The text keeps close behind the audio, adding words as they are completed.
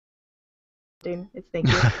It's thank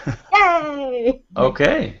you. Yay!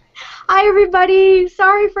 Okay. Hi everybody.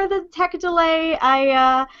 Sorry for the tech delay.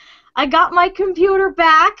 I got my computer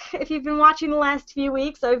back. If you've been watching the last few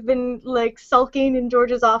weeks, I've been like sulking in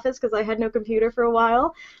George's office because I had no computer for a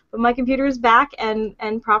while. But my computer is back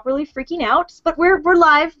and properly freaking out. But we're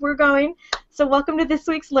live. We're going. So welcome to this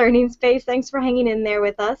week's Learning Space. Thanks for hanging in there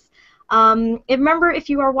with us. Remember, if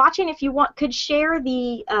you are watching, if you could share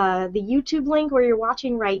the YouTube link where you're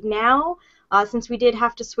watching right now. Since we did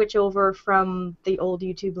have to switch over from the old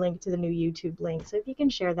YouTube link to the new YouTube link. So if you can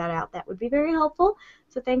share that out, that would be very helpful.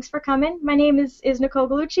 So thanks for coming. My name is Nicole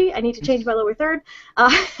Gallucci. I need to change my lower third.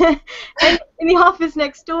 And in the office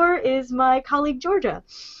next door is my colleague Georgia.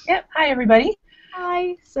 Yep. Hi, everybody.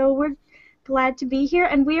 Hi. So we're glad to be here.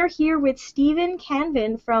 And we are here with Stephen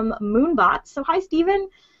Canvin from MoonBots. So hi, Stephen.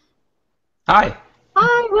 Hi.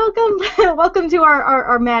 Hi. Welcome. Welcome to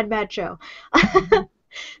our mad show.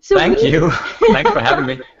 So Thank you. Thanks for having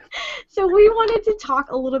me. So we wanted to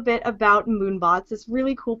talk a little bit about MoonBots, this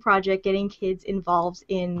really cool project getting kids involved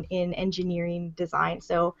in engineering design.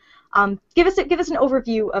 So give us an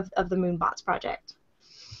overview of the MoonBots project.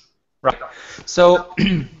 Right. So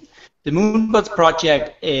the MoonBots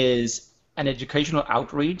project is an educational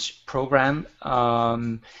outreach program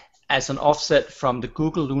as an offset from the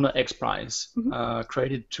Google Lunar X Prize,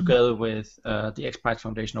 created together with the X Prize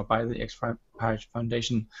Foundation, or by the X Prize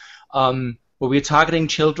Foundation, where we're targeting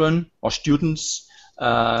children or students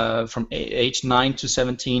from age 9 to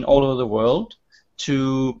 17 all over the world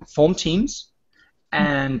to form teams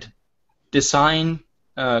and design,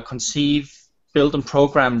 conceive, build and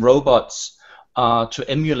program robots to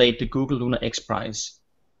emulate the Google Lunar X Prize.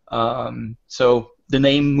 So the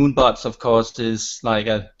name MoonBots, of course, is like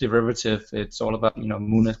a derivative. It's all about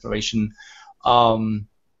moon exploration. And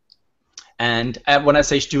when I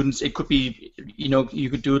say students, it could be you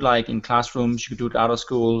could do it like in classrooms, you could do it out of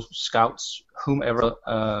school, scouts, whomever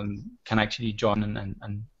can actually join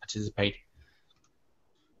and participate.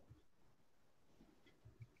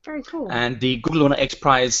 Very cool. And the Google Lunar X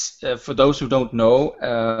Prize, for those who don't know,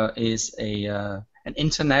 is an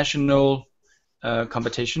international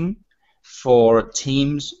competition for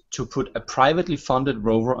teams to put a privately funded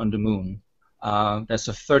rover on the moon. That's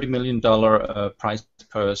a $30 million prize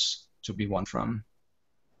purse to be won from.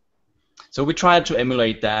 So we tried to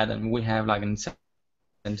emulate that, and we have like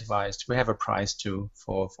incentivized. We have a prize too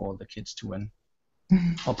for the kids to win,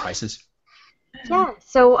 or prizes. Yeah,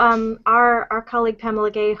 so our colleague Pamela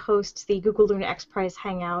Gay hosts the Google Lunar X Prize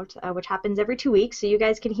Hangout, which happens every 2 weeks, so you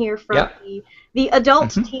guys can hear from the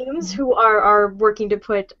adult teams who are working to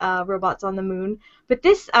put robots on the moon. But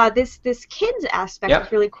this kids aspect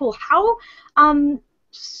is really cool. How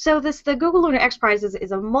so the Google Lunar X Prize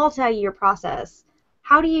is a multi-year process.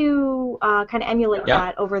 How do you kind of emulate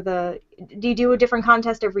that over do you do a different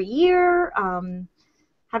contest every year?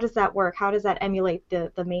 How does that work? How does that emulate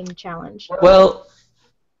the main challenge? Well,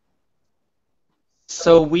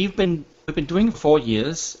 so we've been doing 4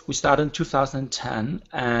 years. We started in 2010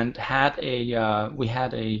 and had we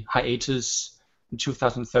had a hiatus in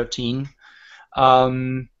 2013.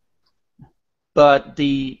 But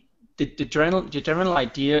the general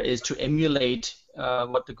idea is to emulate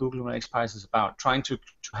what the Google Lunar X Prize is about, trying to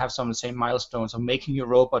have some of the same milestones of making your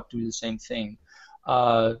robot do the same thing,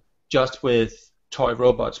 just with toy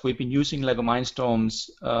robots. We've been using Lego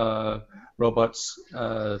Mindstorm's robots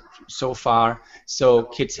so far, so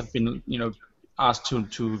kids have been asked to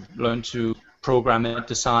learn to program it,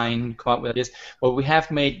 design, come up with this. But we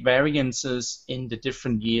have made variances in the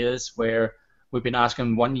different years where we've been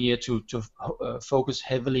asking 1 year to focus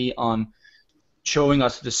heavily on showing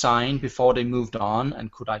us the design before they moved on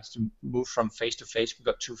and could actually move from phase to phase. We've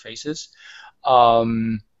got 2 phases.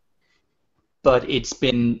 But it's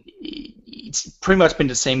pretty much been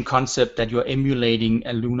the same concept, that you're emulating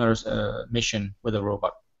a lunar mission with a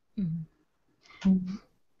robot. Mm-hmm.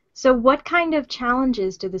 So what kind of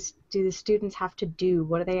challenges do the students have to do?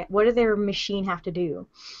 What do their machine have to do?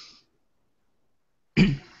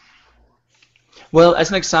 Well, as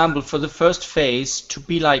an example, for the first phase, to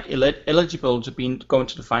be like eligible to go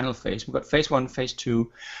into the final phase, we've got phase 1, phase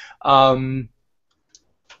 2.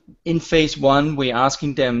 In phase 1, we're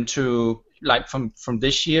asking them to, like from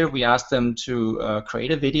this year, we asked them to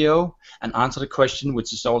create a video and answer the question,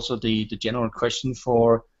 which is also the general question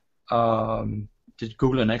for the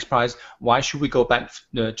Google and X Prize: why should we go back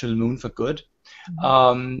to the moon for good?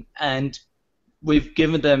 And we've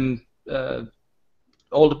given them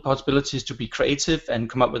all the possibilities to be creative and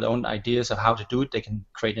come up with their own ideas of how to do it. They can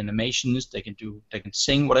create animations, they can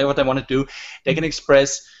sing, whatever they want to do. They can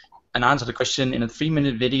express and answer the question in a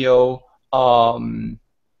 3-minute video.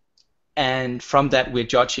 and from that we're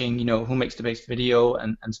judging, who makes the best video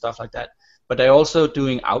and stuff like that. But they're also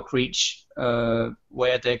doing outreach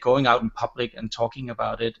where they're going out in public and talking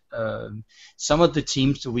about it. Some of the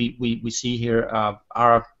teams that we see here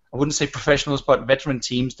are, I wouldn't say professionals, but veteran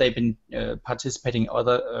teams. They've been participating in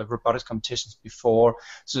other robotics competitions before,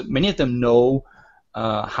 so many of them know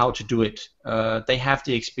how to do it. They have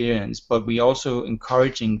the experience, but we also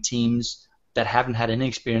encouraging teams that haven't had any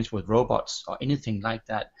experience with robots or anything like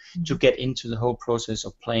that to get into the whole process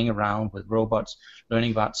of playing around with robots,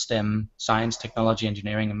 learning about STEM, science, technology,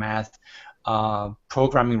 engineering, and math,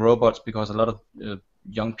 programming robots, because a lot of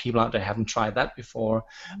young people out there haven't tried that before,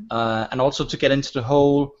 and also to get into the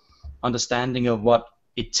whole understanding of what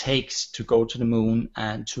it takes to go to the moon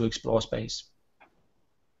and to explore space.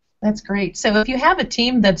 That's great. So if you have a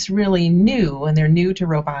team that's really new and they're new to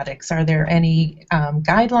robotics, are there any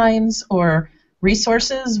guidelines or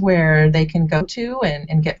resources where they can go to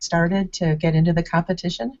and get started to get into the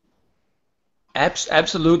competition?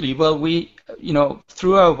 Absolutely. Well, we,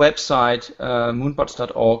 through our website,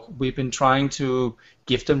 moonbots.org, we've been trying to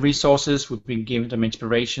give them resources. We've been giving them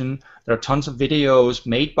inspiration. There are tons of videos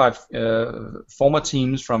made by former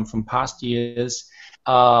teams from past years.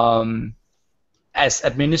 As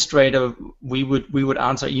administrator, we would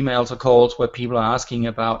answer emails or calls where people are asking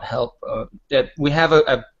about help. That we have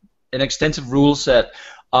an extensive rule set,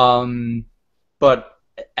 but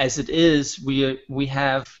as it is, we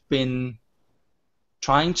have been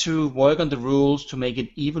trying to work on the rules to make it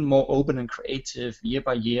even more open and creative year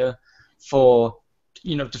by year. For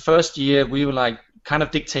the first year, we were like kind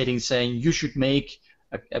of dictating, saying you should make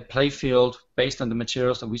a play field based on the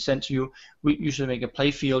materials that we sent to you. You should make a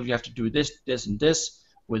play field. You have to do this, this, and this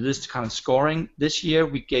with this kind of scoring. This year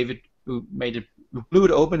we blew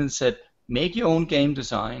it open and said, make your own game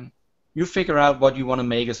design. You figure out what you want to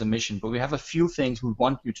make as a mission. But we have a few things we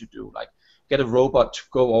want you to do, like get a robot to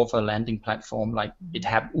go off a landing platform, like it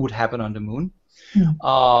would happen on the moon,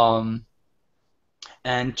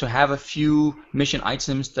 and to have a few mission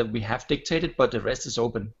items that we have dictated, but the rest is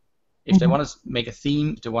open. If they want to make a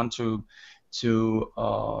theme, if they want to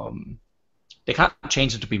they can't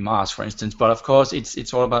change it to be Mars, for instance. But of course,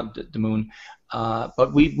 it's all about the moon.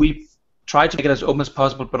 But we try to make it as open as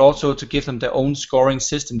possible, but also to give them their own scoring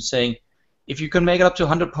system, saying, if you can make it up to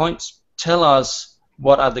 100 points, tell us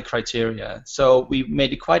what are the criteria. So we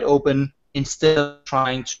made it quite open instead of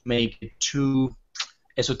trying to make it too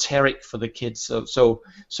esoteric for the kids. So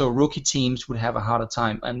rookie teams would have a harder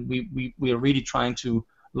time, and we are really trying to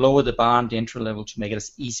lower the bar and the entry level to make it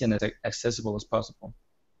as easy and as accessible as possible.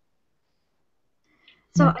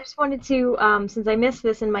 So I just wanted to, since I missed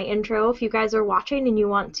this in my intro, if you guys are watching and you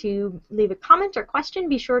want to leave a comment or question,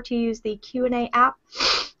 be sure to use the Q&A app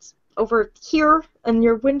over here in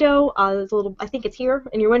your window. There's a little, I think it's here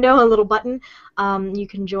in your window, a little button. You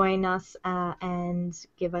can join us and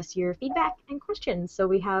give us your feedback and questions. So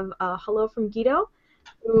we have a hello from Guido,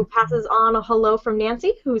 who passes on a hello from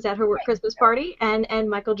Nancy, who's at her work Christmas party, and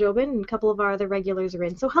Michael Jobin, and a couple of our other regulars are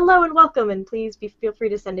in. So hello and welcome, and please feel free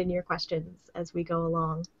to send in your questions as we go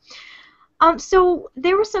along. So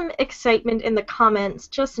there was some excitement in the comments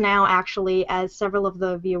just now, actually, as several of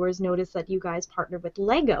the viewers noticed that you guys partnered with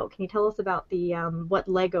Lego. Can you tell us about the what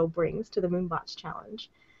Lego brings to the MoonBots Challenge?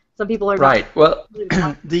 Some people are right. Well,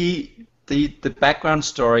 the background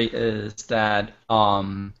story is that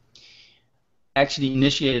actually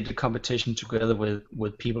initiated the competition together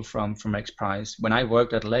with people from X Prize. When I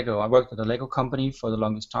worked at Lego, I worked at a Lego company for the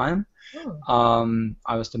longest time.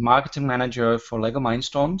 I was the marketing manager for Lego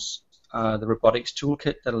Mindstorms, the robotics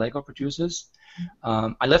toolkit that Lego produces.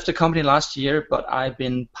 I left the company last year, but I've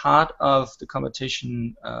been part of the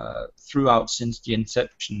competition throughout since the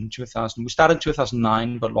inception in 2000. We started in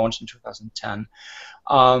 2009, but launched in 2010.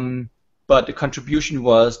 But the contribution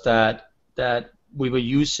was that we were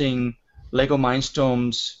using Lego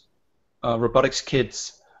Mindstorms robotics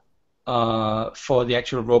kits for the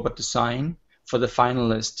actual robot design. For the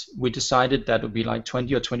finalists, we decided that it would be like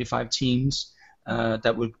 20 or 25 teams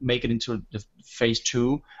that would make it into the phase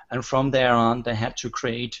 2, and from there on they had to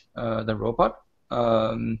create the robot.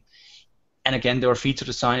 And again, they were free to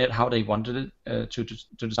design it how they wanted it to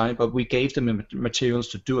design it, but we gave them the materials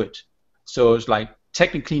to do it. So it's like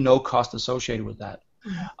technically no cost associated with that.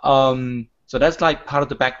 So that's like part of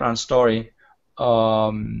the background story.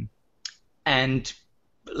 And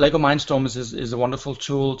Lego Mindstorms is a wonderful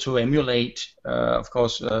tool to emulate, of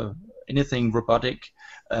course, anything robotic.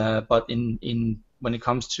 But when it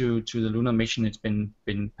comes to the lunar mission, it's been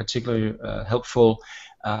particularly helpful.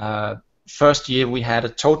 First year we had a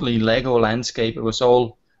totally Lego landscape. It was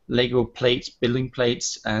all Lego plates, building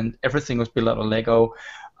plates, and everything was built out of Lego.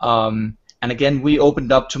 And again, we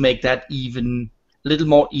opened up to make that even a little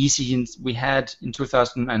more easy. And we had in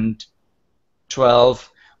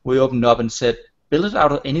 2012, we opened up and said, build it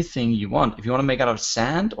out of anything you want. If you want to make it out of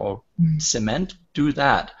sand or cement, do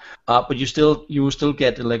that. But you will still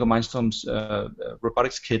get the Lego Mindstorms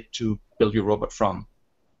robotics kit to build your robot from.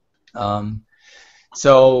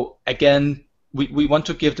 So again, we want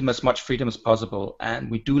to give them as much freedom as possible, and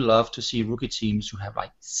we do love to see rookie teams who have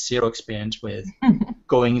like zero experience with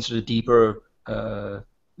going into the deeper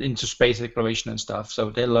into space exploration and stuff. So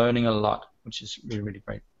they're learning a lot, which is really, really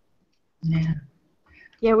great. Yeah.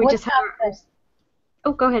 Yeah, we just have.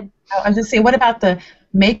 Oh, go ahead. I was going to say, what about the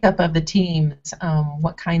makeup of the teams?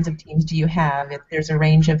 What kinds of teams do you have? If there's a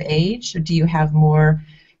range of age, or do you have more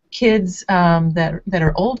kids that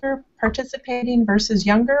are older participating versus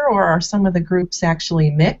younger, or are some of the groups actually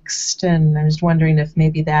mixed? And I'm just wondering if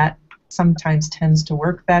maybe that sometimes tends to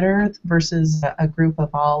work better versus a group of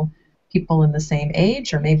all people in the same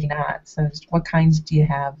age, or maybe not. So just what kinds do you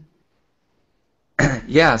have?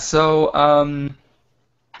 Yeah, so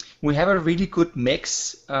we have a really good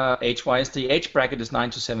mix age-wise. The age bracket is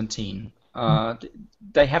 9 to 17.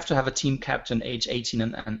 They have to have a team captain age 18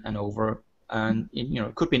 and over. And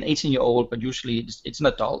it could be an 18-year-old, but usually it's an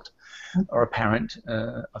adult or a parent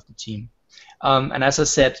of the team. And as I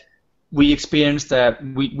said, we experienced that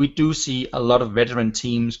we do see a lot of veteran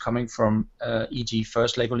teams coming from, e.g.,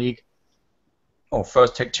 First Lego League or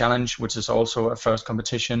First Tech Challenge, which is also a first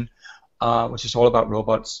competition, which is all about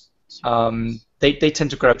robots. They tend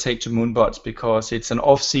to gravitate to MoonBots because it's an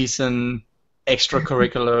off-season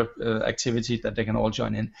extracurricular activity that they can all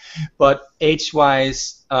join in. But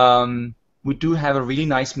age-wise, we do have a really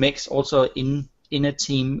nice mix. Also in a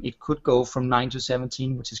team, it could go from 9 to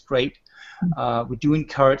 17, which is great. We do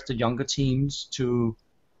encourage the younger teams to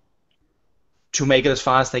make it as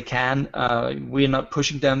far as they can. We're not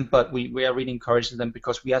pushing them, but we are really encouraging them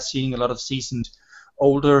because we are seeing a lot of seasoned,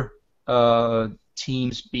 older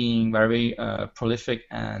teams being very prolific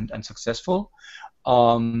and successful.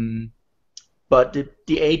 But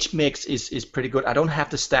the age mix is pretty good. I don't have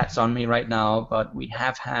the stats on me right now, but we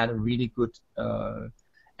have had a really good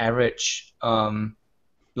average.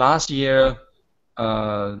 Last year,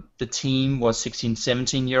 the team was 16,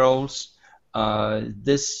 17-year-olds.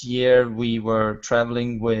 This year, we were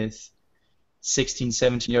traveling with 16,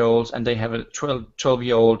 17-year-olds, and they have a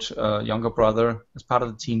 12-year-old younger brother as part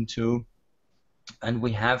of the team too. And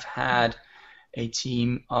we have had a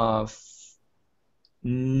team of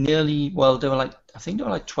nearly, well, I think they were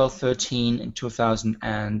like 12, 13 in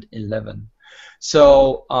 2011.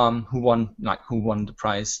 So who won the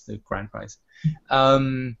prize, the grand prize.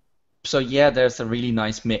 So yeah, there's a really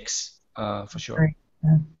nice mix for sure.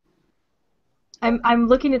 Yeah. I'm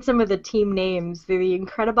looking at some of the team names. The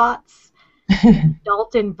Incredibots,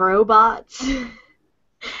 Dalton Brobots,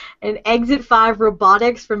 and Exit 5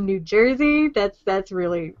 Robotics from New Jersey. That's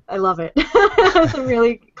really, I love it. That's a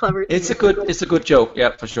really clever team. It's a good joke,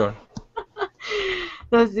 yeah, for sure.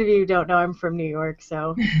 Those of you who don't know, I'm from New York,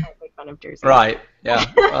 so I make fun of Jersey. Right,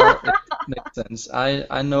 yeah, well, it makes sense.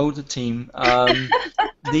 I know the team.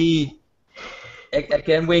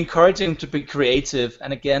 Again, we're encouraging them to be creative,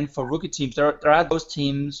 and again, for rookie teams, there are those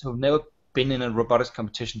teams who've never been in a robotics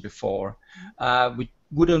competition before. We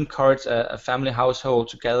would encourage a family household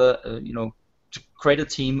together, to create a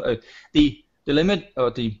team. The limit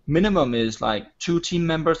or the minimum is like 2 team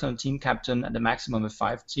members and a team captain, and the maximum is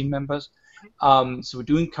 5 team members. So we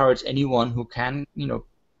do encourage anyone who can,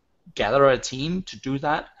 gather a team to do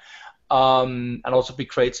that, and also be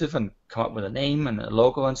creative and come up with a name and a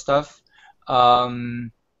logo and stuff.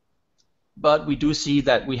 But we do see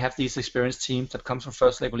that we have these experienced teams that comes from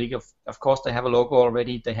First Lego League. Of course, they have a logo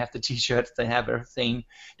already. They have the T-shirts. They have everything.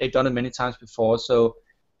 They've done it many times before, so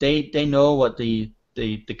they know what the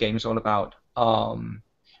game is all about.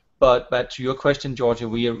 But to your question, Georgia,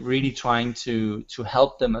 we are really trying to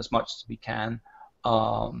help them as much as we can.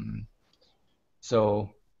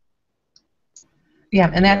 Yeah,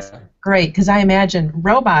 and that's great, because I imagine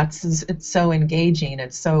robots it's so engaging,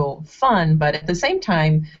 it's so fun, but at the same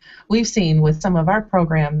time, we've seen with some of our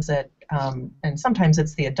programs that, and sometimes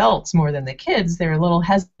it's the adults more than the kids, they're a little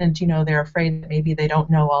hesitant, they're afraid that maybe they don't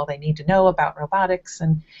know all they need to know about robotics,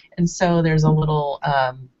 and so there's a little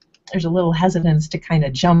hesitance to kind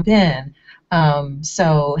of jump in.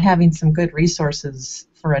 So having some good resources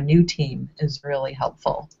for a new team is really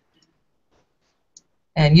helpful.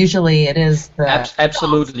 And usually it is the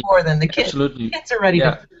absolutely more than the kids. Absolutely. The kids are ready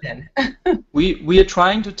to fit in. we are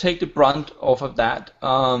trying to take the brunt off of that.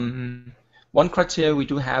 one criteria we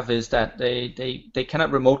do have is that they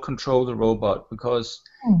cannot remote control the robot, because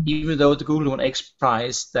even though the Google Lunar X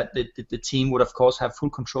Prize, that the team would of course have full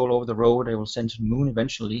control over the rover they will send to the moon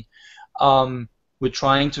eventually, we're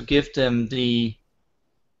trying to give them the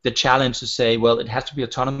challenge to say, well, it has to be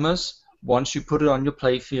autonomous. Once you put it on your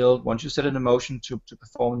playfield, once you set it in motion to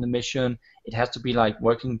perform the mission, it has to be like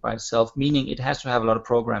working by itself, meaning it has to have a lot of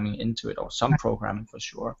programming into it, or some programming for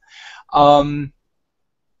sure.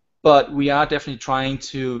 But we are definitely trying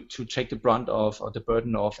to take the brunt off, or the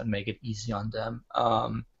burden off, and make it easy on them.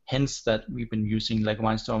 Hence that we've been using Lego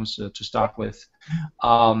Mindstorms to start with.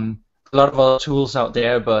 A lot of other tools out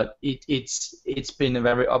there, but it's been a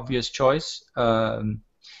very obvious choice.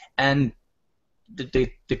 And the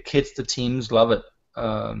kids, the teams love it.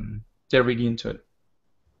 They're really into it.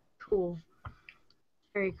 Cool.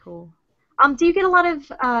 Very cool. Do you get a lot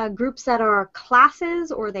of groups that are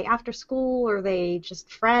classes, or are they after school, or are they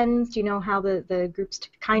just friends? Do you know how the groups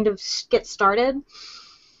kind of get started?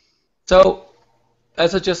 So,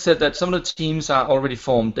 as I just said, that some of the teams are already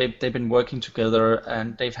formed. They've been working together,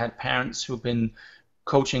 and they've had parents who've been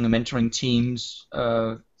coaching and mentoring teams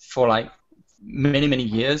for like many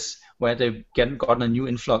years, where they've gotten a new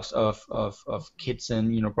influx of kids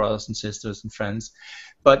and brothers and sisters and friends.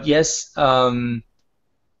 But yes,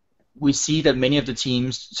 we see that many of the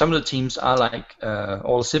teams, some of the teams are like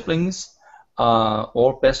all siblings,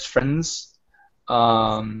 all best friends.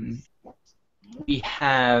 We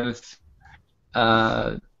have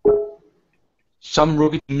some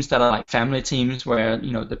rookie teams that are like family teams, where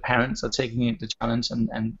the parents are taking it the challenge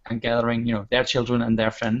and gathering their children and their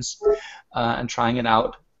friends and trying it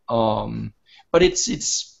out. But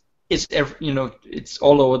it's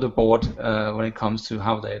all over the board when it comes to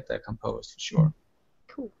how they're composed, for sure.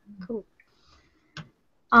 Cool.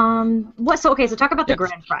 So talk about the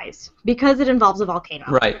grand prize, because it involves a volcano.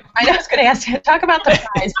 Right. I was going to ask you, talk about the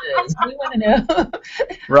prizes. We want to know.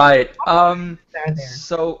 Right.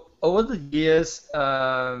 So over the years,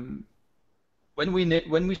 when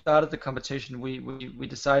we started the competition, we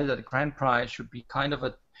decided that the grand prize should be kind of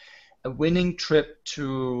a winning trip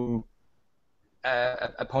to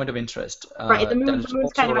a point of interest. Right. The moon's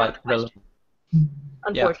kind of out of the question.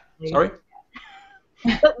 Unfortunately. Yeah. Sorry.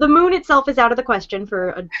 The moon itself is out of the question for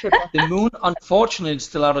a trip. The moon, unfortunately, is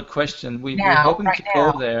still out of the question. We're hoping to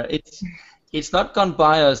go there. It's not gone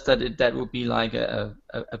by us that would be like a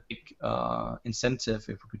big incentive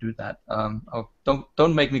if we could do that.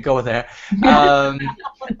 Don't make me go there.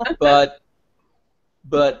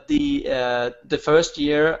 But the first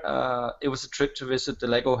year it was a trip to visit the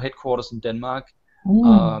Lego headquarters in Denmark.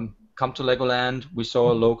 Come to Legoland. We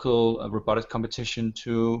saw a local robotics competition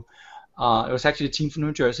too. It was actually a team from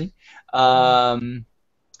New Jersey, and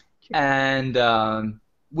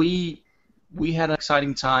we had an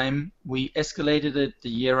exciting time. We escalated it the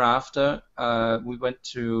year after. We went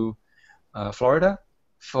to Florida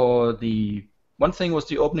for one thing was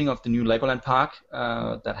the opening of the new Legoland park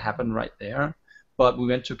that happened right there. But we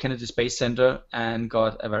went to Kennedy Space Center and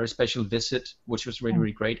got a very special visit, which was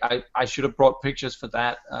really great. I should have brought pictures for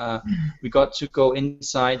that. We got to go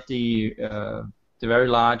inside the very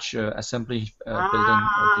large assembly building,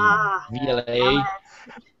 the VLA,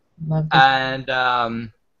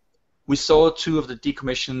 and we saw two of the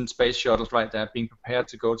decommissioned space shuttles right there being prepared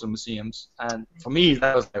to go to museums. And for me,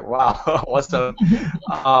 that was like, wow, awesome.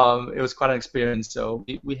 It was quite an experience. So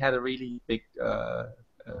we had a really big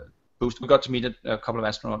boost. We got to meet a couple of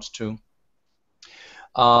astronauts too.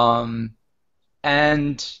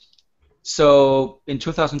 And so in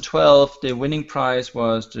 2012, the winning prize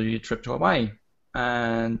was the trip to Hawaii,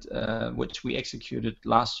 and which we executed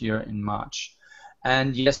last year in March.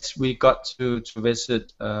 And yes, we got to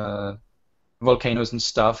visit volcanoes and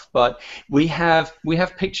stuff, but we have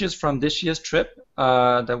pictures from this year's trip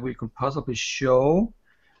that we could possibly show.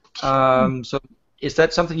 So is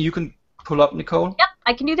that something you can pull up, Nicole? Yep,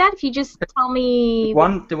 I can do that if you just tell me.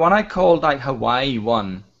 The one I called like Hawaii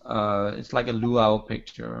one. It's like a luau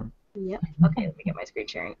picture. Yep. Okay, let me get my screen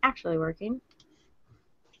sharing actually working.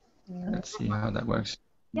 Let's see how that works.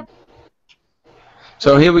 Yep.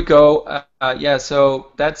 So here we go. Yeah,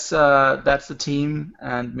 so that's the team,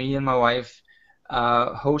 and me and my wife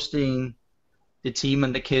hosting the team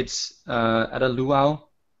and the kids at a luau,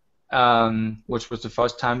 which was the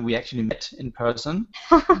first time we actually met in person.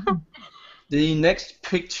 The next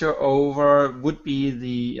picture over would be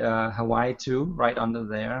the Hawaii 2, right under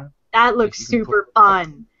there. That looks super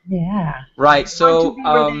fun. Yeah. Right. So.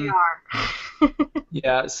 Where they are.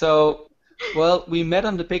 Yeah. So, well, we met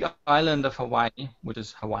on the big island of Hawaii, which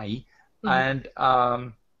is Hawaii, and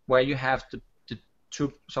where you have the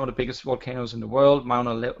some of the biggest volcanoes in the world,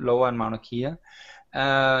 Mauna Loa and Mauna Kea.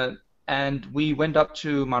 And we went up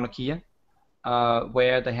to Mauna Kea,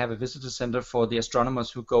 where they have a visitor center for the astronomers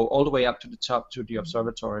who go all the way up to the top to the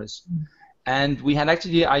observatories. And we had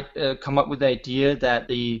actually come up with the idea that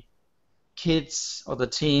the kids or the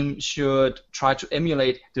team should try to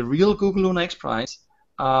emulate the real Google Lunar X Prize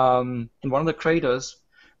in one of the craters,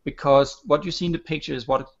 because what you see in the picture is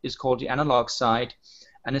what is called the analog site,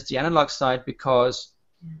 and it's the analog site because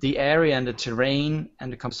the area and the terrain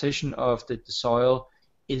and the composition of the soil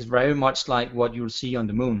is very much like what you'll see on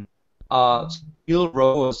the moon. Real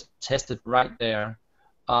rovers tested right there.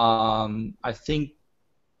 I think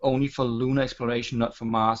only for lunar exploration, not for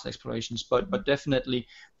Mars explorations, but definitely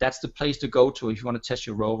that's the place to go to if you want to test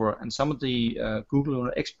your rover. And some of the Google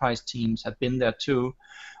Lunar X Prize teams have been there too.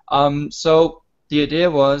 So the idea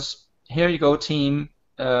was, here you go, team.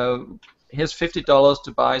 Here's $50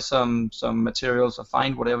 to buy some materials or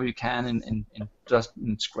find whatever you can in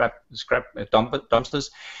scrap dumpsters.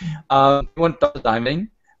 You want dumpster diving.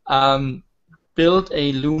 Build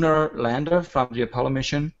a lunar lander from the Apollo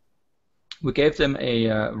mission. We gave them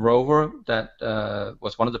a rover that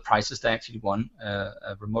was one of the prizes they actually won,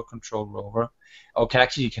 a remote control rover. Or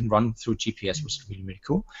you can run through GPS, which is really, really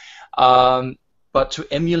cool. But to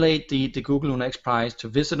emulate the Google Lunar X Prize, to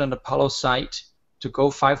visit an Apollo site, to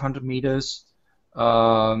go 500 meters,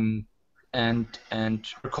 and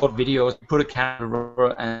record videos, put a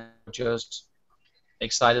camera, and just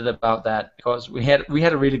excited about that because we had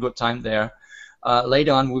a really good time there.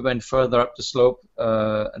 Later on, we went further up the slope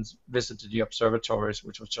and visited the observatories,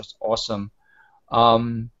 which was just awesome.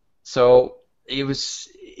 So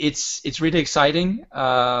it's really exciting.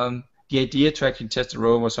 The idea to actually test the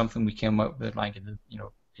rover was something we came up with like in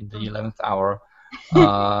the 11th hour.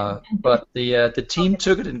 But the team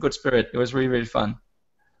took it in good spirit. It was really, really fun.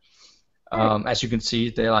 As you can see,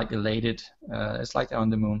 they're like elated. It's like they're on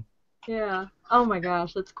the moon. Yeah. Oh my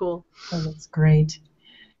gosh, that's cool. Oh, that's great.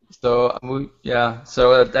 So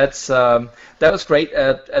so that was great.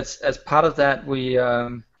 As part of that, we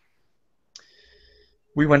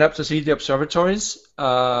went up to see the observatories.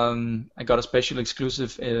 I got a special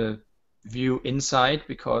exclusive view inside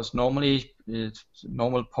because normally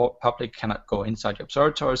normal public cannot go inside the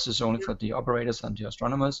observatories. It's only for the operators and the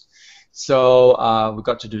astronomers. So we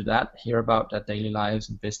got to do that, hear about their daily lives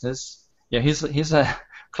and business. Yeah, here's a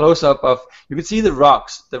close-up of, you can see the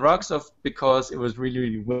rocks because it was really,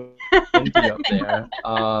 really windy up there.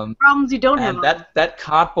 Problems you don't have. And that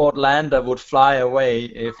cardboard lander would fly away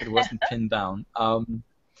if it wasn't pinned down.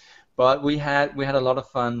 But we had a lot of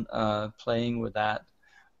fun playing with that.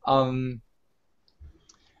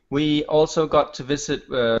 We also got to visit,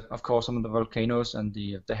 of course, some of the volcanoes, and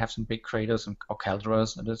they have some big craters or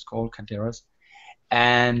calderas, and it's called calderas,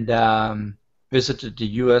 and visited the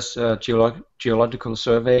U.S. Geological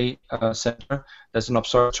Survey Center. There's an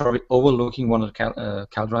observatory overlooking one of the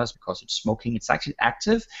calderas because it's smoking. It's actually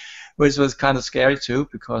active, which was kind of scary too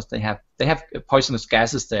because they have poisonous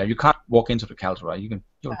gases there. You can't walk into the caldera.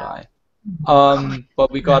 You'll die.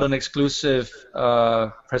 But we got an exclusive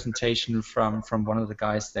presentation from one of the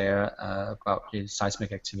guys there about the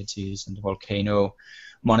seismic activities and the volcano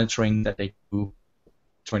monitoring that they do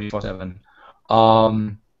 24/7.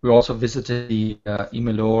 We also visited the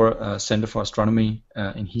Imelore Center for Astronomy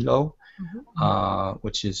in Hilo,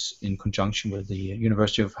 which is in conjunction with the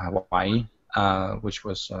University of Hawaii, which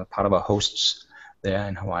was part of our hosts there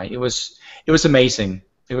in Hawaii. It was amazing.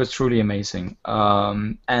 It was truly amazing,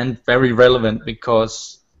 and very relevant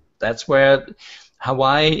because that's where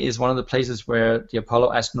Hawaii is one of the places where the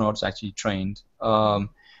Apollo astronauts actually trained.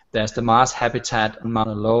 There's the Mars habitat on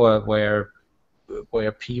Mauna Loa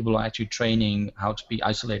where people are actually training how to be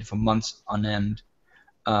isolated for months on end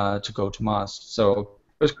to go to Mars. So it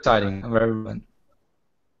was exciting and very relevant.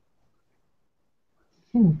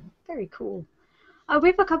 Very cool. We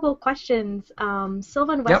have a couple of questions.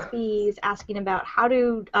 Sylvan Westby is asking about how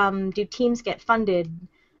do teams get funded?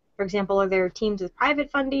 For example, are there teams with private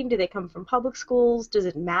funding? Do they come from public schools? Does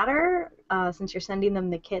it matter since you're sending them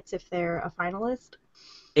the kits if they're a finalist?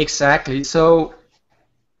 Exactly. So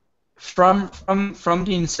from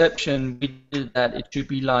the inception, we did that it should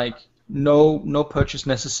be like no purchase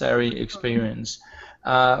necessary experience.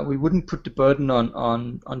 We wouldn't put the burden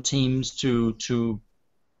on teams to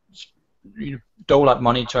dole out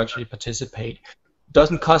money to actually participate. It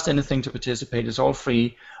doesn't cost anything to participate. It's all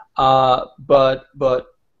free. But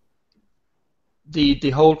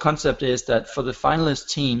the whole concept is that for the finalist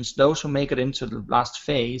teams, those who make it into the last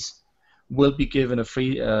phase will be given a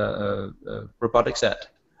free robotic set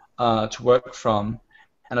to work from.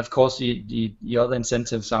 And of course, the other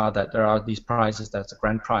incentives are that there are these prizes. That's a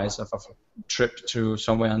grand prize of a trip to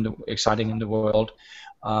somewhere exciting in the world.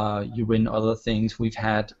 You win other things. We've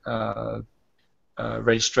had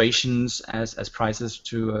registrations as prizes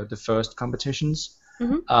to the first competitions,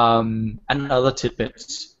 and other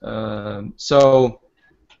tidbits.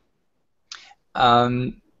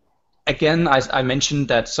 Again, I mentioned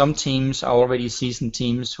that some teams are already seasoned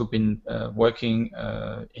teams who've been working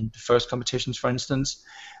in the first competitions, for instance,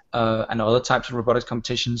 and other types of robotics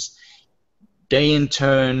competitions. They in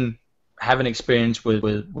turn have an experience with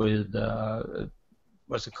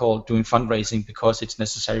what's it called, doing fundraising, because it's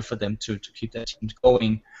necessary for them to keep their teams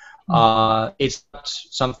going. It's not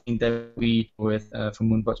something that we do with for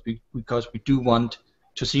MoonBots, because we do want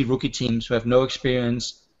to see rookie teams who have no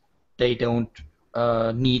experience. They don't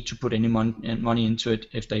need to put any money into it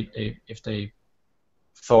if they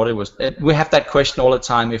thought it was. We have that question all the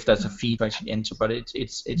time, if there's a fee to actually enter, but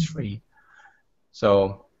it's free.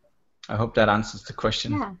 So I hope that answers the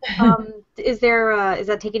question. Yeah. Is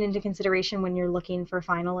that taken into consideration when you're looking for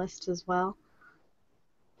finalists as well?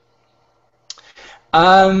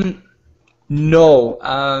 No.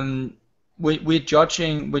 We're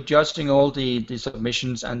judging all the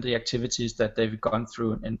submissions and the activities that they've gone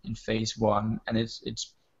through in phase 1, and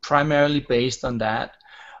it's primarily based on that.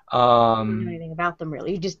 You don't know anything about them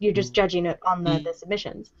really. You're just judging it on the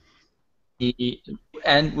submissions.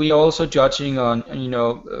 And we're also judging on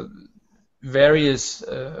various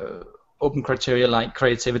open criteria like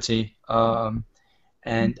creativity, and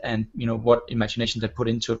what imagination they put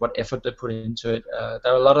into it, what effort they put into it.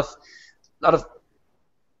 There are a lot of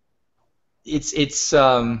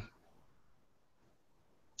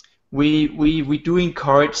we do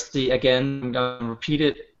encourage again, I'm going to repeat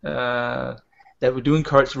it, that we do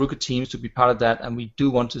encourage rookie teams to be part of that, and we do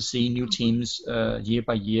want to see new teams year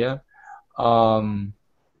by year.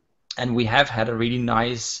 And we have had a really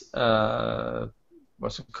nice flow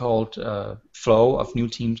of new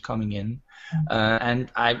teams coming in.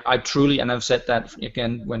 And I truly, and I've said that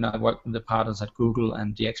again when I worked with the partners at Google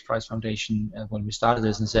and the X Prize Foundation when we started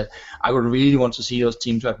this, and said I would really want to see those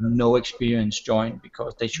teams who have no experience join,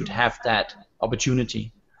 because they should have that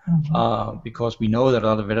opportunity. Because we know there are a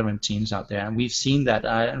lot of veteran teams out there, and we've seen that.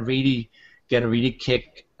 I really get a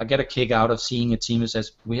kick out of seeing a team that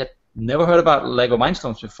says, we had never heard about Lego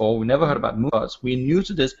Mindstorms before, we never heard about MoonBots, we're new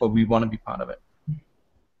to this, but we want to be part of it.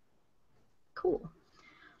 Cool.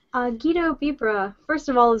 Guido Bibra, first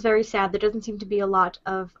of all, is very sad. There doesn't seem to be a lot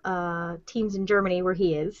of teams in Germany where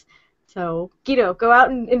he is. So, Guido, go out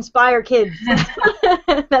and inspire kids.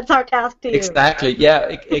 That's our task to you. Exactly. Yeah,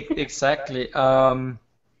 exactly. I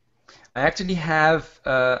actually have,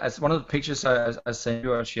 as one of the pictures I sent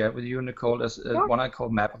you, I shared with you, Nicole, as one I call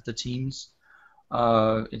Map of the Teams.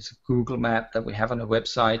 It's a Google map that we have on the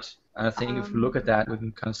website. And I think if we look at that, we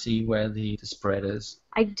can kind of see where the spread is.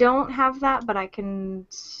 I don't have that, but I can.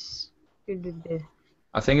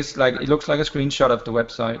 I think it looks like a screenshot of the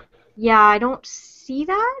website. Yeah, I don't see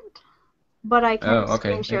that, but I can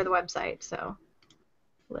okay. share the website. So.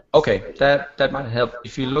 Okay, that might help.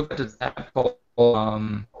 If you look at the tab called,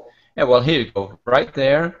 yeah, well, here you go, right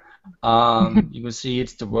there. You can see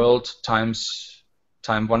it's the world times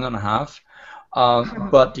 1.5.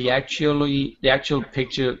 But the actual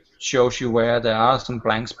picture shows you where there are some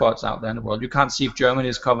blank spots out there in the world. You can't see if Germany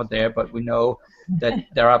is covered there, but we know that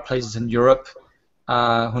there are places in Europe who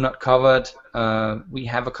are not covered. We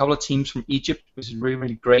have a couple of teams from Egypt, which is really,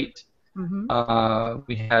 really great.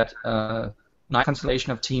 We had a nice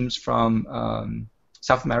constellation of teams from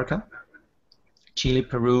South America, Chile,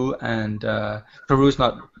 Peru, and Peru is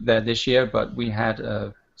not there this year, but we had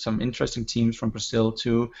some interesting teams from Brazil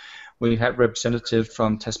too. We had representatives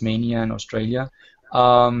from Tasmania and Australia.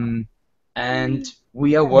 And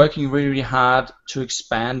we are working really, really hard to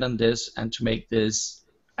expand on this and to make this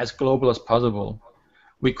as global as possible.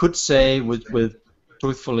 We could say with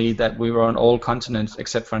truthfully that we were on all continents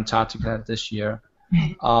except for Antarctica this year.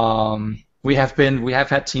 We have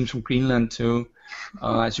had teams from Greenland too.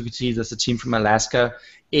 As you can see, there's a team from Alaska.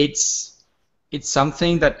 It's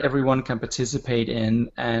something that everyone can participate in,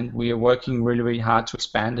 and we are working really, really hard to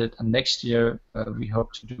expand it. And next year, we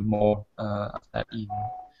hope to do more of that even.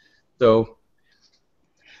 So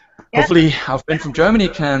hopefully, our friend from Germany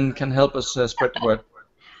can help us spread the word.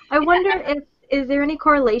 I wonder is there any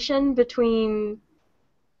correlation between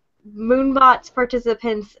MoonBots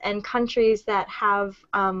participants and countries that have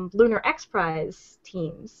Lunar X Prize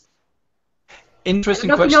teams? Interesting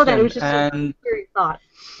I don't question. know if you know that. It was just a curious thought.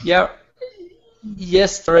 Yeah.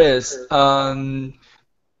 Yes, there is.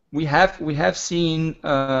 we have seen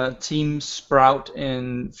teams sprout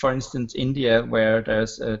in, for instance, India, where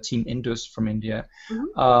there's a team Indus from India.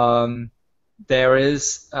 There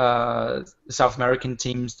is South American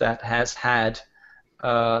teams that has had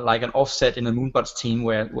like an offset in the MoonBots team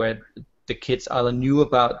where the kids either knew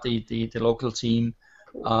about the local team.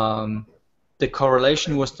 The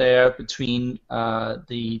correlation was there between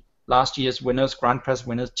the last year's winners, Grand Prix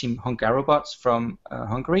winners, team Hungarobots from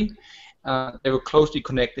Hungary. They were closely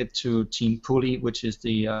connected to Team Puli, which is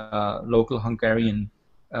the local Hungarian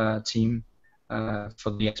team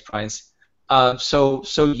for the X Prize. So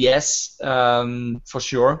yes, for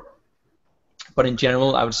sure. But in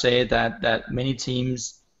general, I would say that many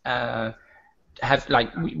teams have,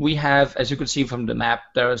 like, we have, as you can see from the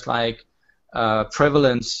map, there is like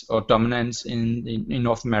prevalence or dominance in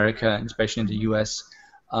North America, and especially in the US,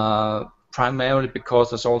 primarily because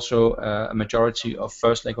there's also a majority of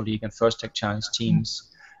First Lego League and First Tech Challenge teams,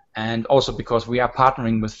 and also because we are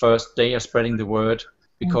partnering with First. They are spreading the word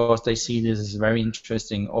because they see this as a very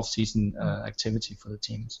interesting off-season activity for the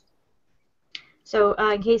teams. So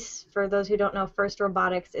in case, for those who don't know, First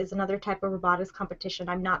Robotics is another type of robotics competition.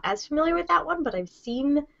 I'm not as familiar with that one, but I've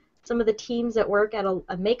seen some of the teams that work at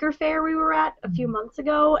a maker fair we were at a few months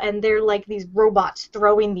ago, and they're like these robots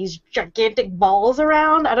throwing these gigantic balls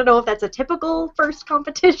around. I don't know if that's a typical First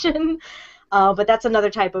competition, but that's another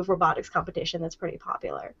type of robotics competition that's pretty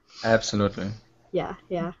popular. Absolutely. Yeah.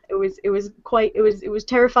 It was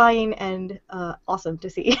terrifying and awesome to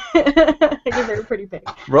see because they were pretty big.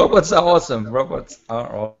 Robots are awesome. Robots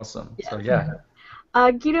are awesome. Yeah. So yeah.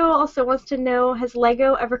 Guido also wants to know, has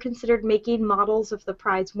LEGO ever considered making models of the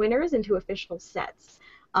prize winners into official sets?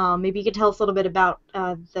 Maybe you could tell us a little bit about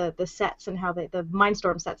the sets and how the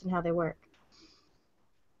Mindstorm sets and how they work.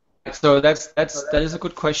 So that is a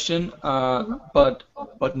good question, but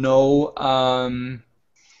no.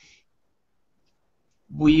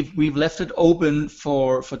 We've left it open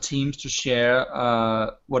for teams to share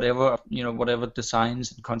whatever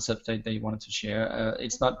designs and concepts they wanted to share.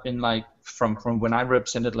 It's not been like from when I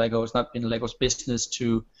represented LEGO. It's not been LEGO's business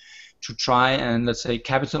to try and, let's say,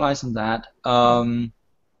 capitalize on that.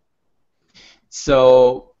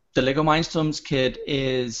 So the LEGO Mindstorms kit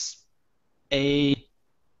is a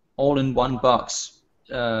all-in-one box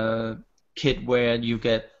kit where you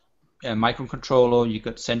get a microcontroller, you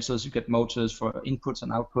get sensors, you get motors for inputs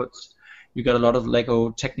and outputs. You get a lot of Lego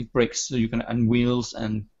Technic bricks, so you can, and wheels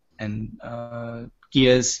and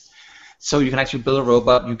gears, so you can actually build a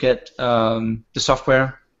robot. You get the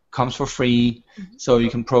software comes for free, so you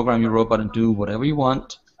can program your robot and do whatever you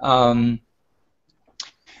want. And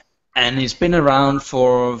it's been around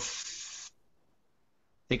for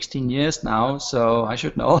 16 years now, so I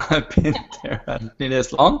should know. I've been there, I've been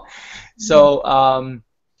as long. So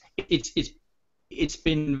it's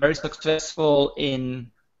been very successful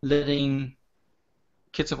in letting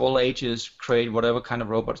kids of all ages create whatever kind of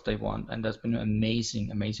robots they want, and there's been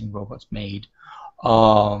amazing robots made.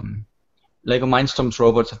 Lego Mindstorms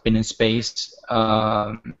robots have been in space,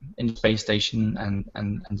 in the space station,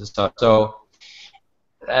 and the stuff. So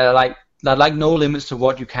like no limits to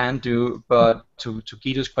what you can do, but to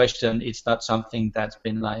Guido's question, it's not something that's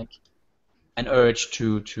been like an urge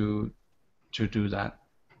to do that.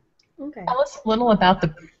 Okay. Tell us a little about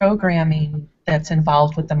the programming that's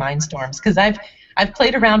involved with the Mindstorms, because I've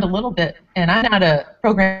played around a little bit, and I'm not a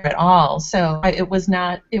programmer at all, so it was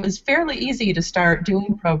fairly easy to start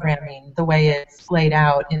doing programming the way it's laid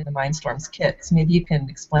out in the Mindstorms kits. Maybe you can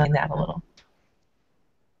explain that a little.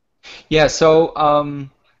 Yeah. So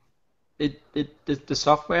the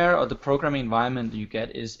software or the programming environment you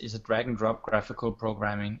get is a drag and drop graphical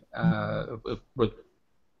programming with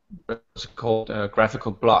what's called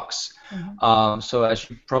graphical blocks. So as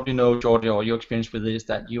you probably know, Georgia, or your experience with it is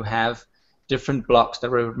that you have different blocks that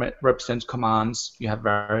represent commands. You have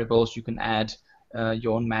variables. You can add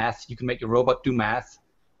your own math. You can make your robot do math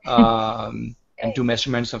and do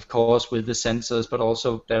measurements, of course, with the sensors. But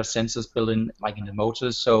also there are sensors built in, like in the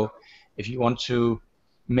motors. So if you want to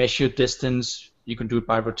measure distance, you can do it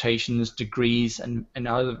by rotations, degrees, and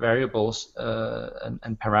other variables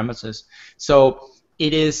and parameters. So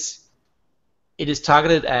it is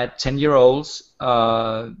targeted at 10-year-olds.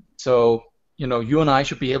 So you and I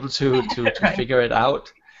should be able to figure it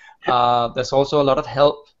out. There's also a lot of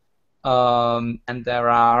help, and there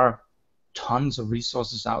are tons of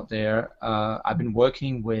resources out there. I've been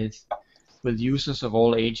working with users of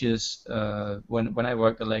all ages when I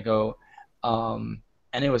worked at LEGO,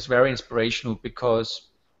 and it was very inspirational because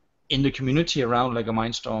in the community around LEGO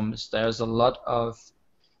Mindstorms, there's a lot of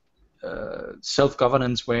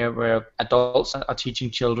self-governance where adults are teaching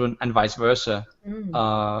children and vice versa,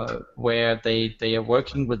 where they are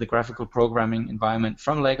working with the graphical programming environment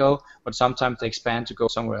from Lego, but sometimes they expand to go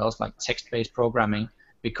somewhere else like text-based programming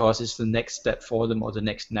because it's the next step for them or the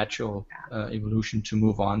next natural evolution to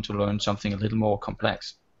move on to learn something a little more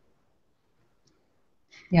complex.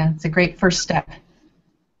 Yeah, it's a great first step.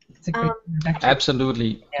 It's a great introduction.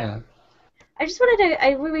 Absolutely. Yeah. I just wanted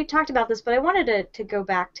to, we talked about this, but I wanted to go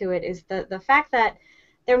back to it, is the fact that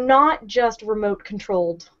they're not just remote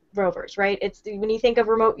controlled rovers, right? It's when you think of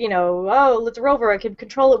remote, you know, oh, it's a rover, I can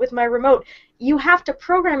control it with my remote. You have to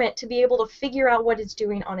program it to be able to figure out what it's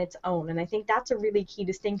doing on its own, and I think that's a really key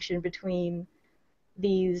distinction between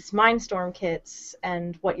these Mindstorm kits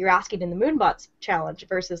and what you're asking in the MoonBots challenge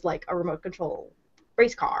versus like a remote control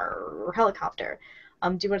race car or helicopter.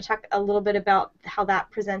 Do you want to talk a little bit about how that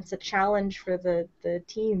presents a challenge for the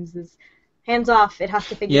teams? Is hands off, it has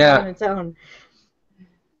to figure it out on its own.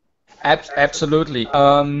 Absolutely.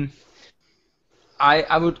 I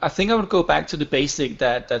think I would go back to the basic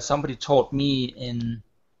that somebody taught me in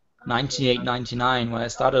 98, 99 when I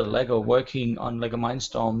started Lego working on Lego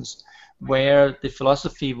Mindstorms, where the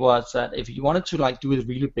philosophy was that if you wanted to like do a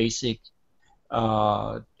really basic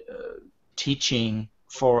teaching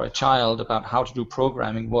for a child about how to do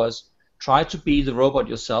programming, was try to be the robot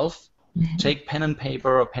yourself. Take pen and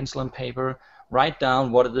paper or pencil and paper, write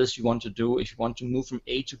down what it is you want to do. If you want to move from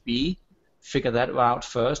A to B, figure that out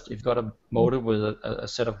first. If you've got a motor with a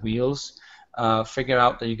set of wheels, figure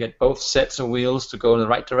out that you get both sets of wheels to go in the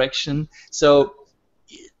right direction. So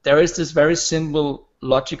there is this very simple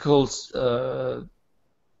logical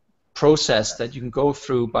process that you can go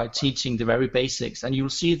through by teaching the very basics, and you'll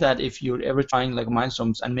see that if you're ever trying like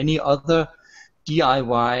Mindstorms and many other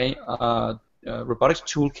DIY robotics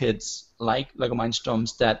toolkits like Lego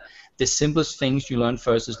Mindstorms, that the simplest things you learn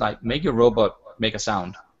first is like make your robot make a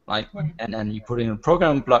sound, right? And then you put in a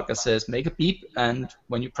programming block that says make a beep, and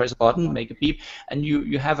when you press a button, make a beep, and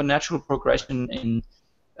you have a natural progression in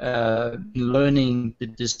learning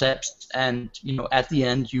the steps, and you know at the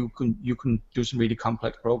end you can do some really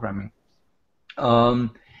complex programming. And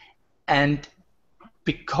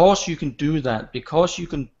because you can do that, because you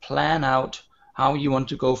can plan out how you want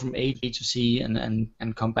to go from A to C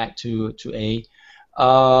and come back to A,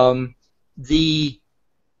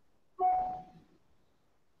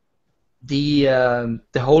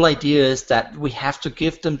 the whole idea is that we have to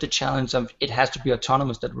give them the challenge of it has to be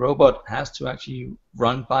autonomous, that robot has to actually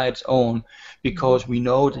run by its own, because we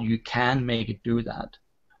know that you can make it do that.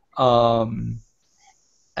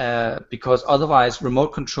 Because otherwise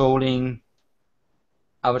remote controlling,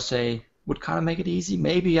 I would say, would kind of make it easy.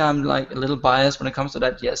 Maybe I'm like a little biased when it comes to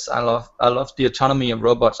that. Yes, I love the autonomy of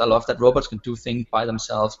robots. I love that robots can do things by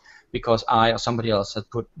themselves because I or somebody else has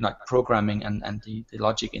put like programming and the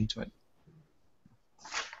logic into it.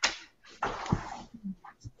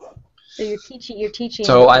 So you're teaching.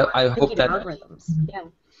 So I hope that algorithms. Yeah.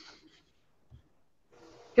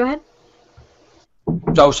 Go ahead.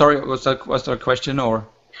 Oh, sorry. Was there a question or?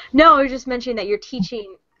 No, I was just mentioning that you're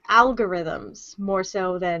teaching algorithms more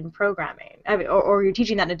so than programming. I mean, or you're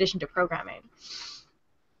teaching that in addition to programming.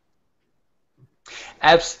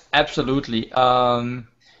 Absolutely. I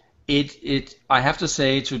have to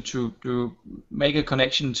say to make a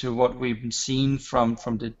connection to what we've seen from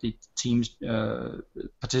the teams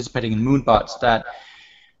participating in MoonBots, that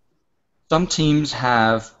some teams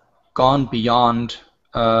have gone beyond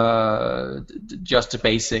just the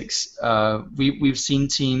basics. We've seen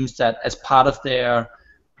teams that, as part of their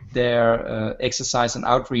exercise and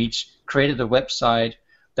outreach, created a website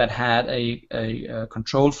that had a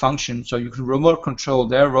control function, so you can remote control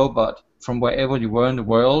their robot from wherever you were in the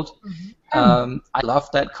world. I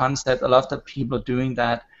love that concept. I love that people are doing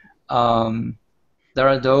that. There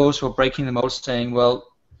are those who are breaking the mold, saying, well,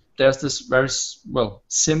 there's this very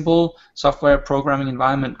simple software programming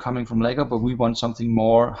environment coming from Lego, but we want something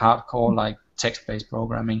more hardcore, like text-based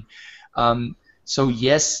programming. So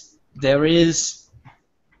yes, there is.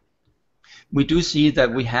 We do see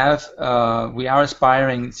that we are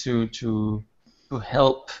aspiring to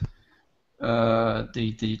help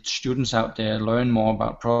the students out there learn more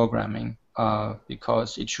about programming,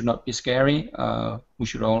 because it should not be scary. We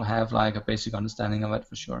should all have like a basic understanding of it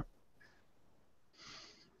for sure.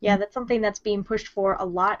 Yeah, that's something that's being pushed for a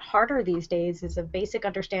lot harder these days, is a basic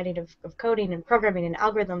understanding of coding and programming and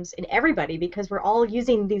algorithms in everybody, because we're all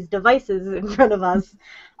using these devices in front of us,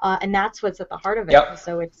 and that's what's at the heart of it. Yep.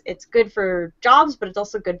 So it's good for jobs, but it's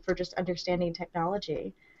also good for just understanding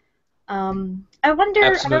technology. I wonder,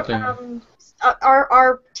 Absolutely.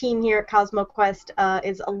 our team here at CosmoQuest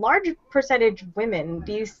is a large percentage women.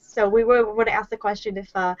 So we would ask the question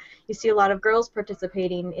if you see a lot of girls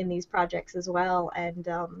participating in these projects as well, and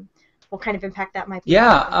what kind of impact that might be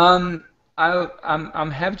Yeah, having.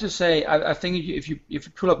 I'm happy to say I think if you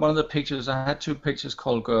pull up one of the pictures, I had two pictures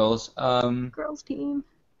called girls. Girls team.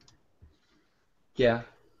 Yeah,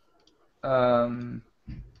 um,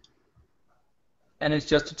 and it's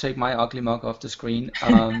just to take my ugly mug off the screen.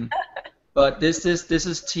 But this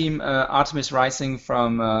is Team Artemis Rising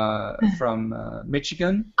from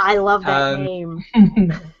Michigan. I love that Um, name.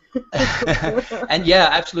 and yeah,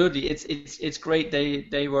 absolutely, it's great.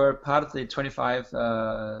 They were part of the 25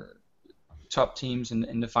 top teams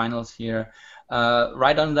in the finals here.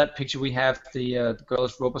 Right under that picture, we have the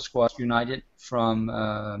girls Robot Squad United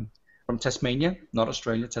from Tasmania, not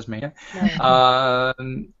Australia, Tasmania. Nice.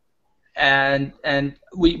 And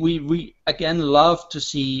we again love to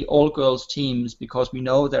see all girls teams because we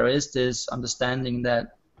know there is this understanding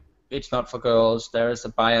that it's not for girls. There is a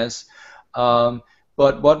bias.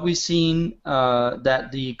 But what we've seen that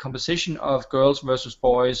the composition of girls versus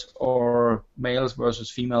boys or males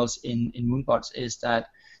versus females in MoonBots is that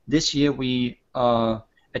this year we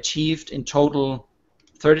achieved in total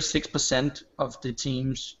 36% of the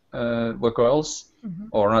teams were girls,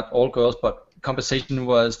 or not all girls, but composition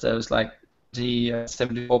was there was like the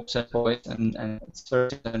 74% boys and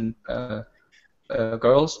 30%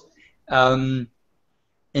 girls.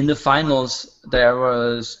 In the finals, there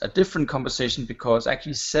was a different composition because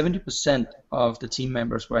actually 70% of the team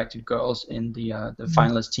members were actually girls in the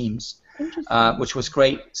finalist teams, which was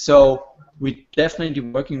great. So we're definitely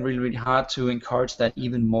working really, really hard to encourage that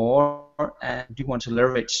even more, and do want to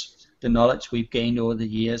leverage the knowledge we've gained over the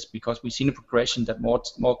years because we've seen a progression that more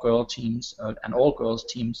girl teams and all girls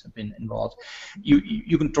teams have been involved.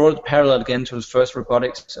 You can draw the parallel again to the first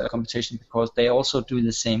robotics competition because they also do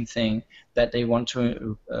the same thing, that they want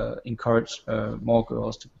to encourage more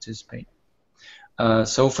girls to participate.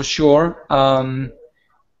 So for sure, I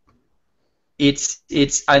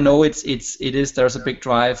know it is there's a big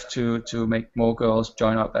drive to make more girls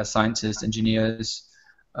join up as scientists, engineers,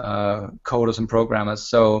 coders, and programmers.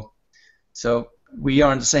 So we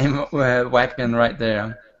are in the same wagon right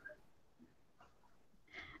there.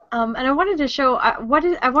 And I wanted to show I want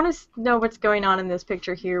to know what's going on in this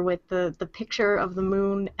picture here with the picture of the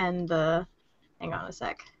moon and the. Hang on a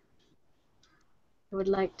sec. I would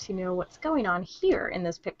like to know what's going on here in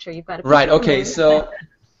this picture. You've got a picture Right. of the Okay. moon. So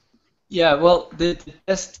yeah. Well, the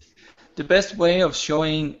best way of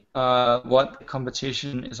showing what the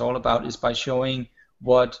competition is all about is by showing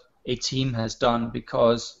what a team has done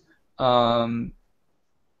because there's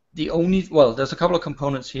a couple of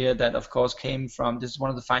components here that of course came from, this is one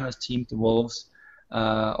of the finalist teams, the Wolves,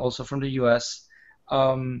 also from the US,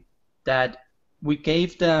 that we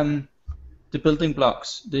gave them the building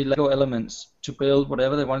blocks, the Lego elements to build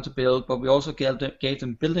whatever they wanted to build, but we also gave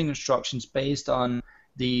them building instructions based on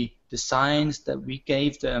the designs that we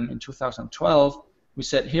gave them in 2012. We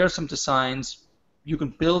said, here are some designs. You can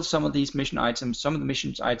build some of these mission items. Some of the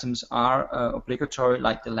mission items are obligatory,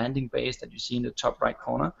 like the landing base that you see in the top right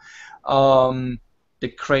corner. The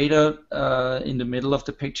crater in the middle of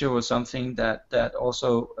the picture was something that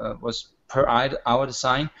also was per our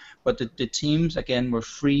design, but the teams again were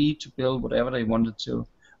free to build whatever they wanted to.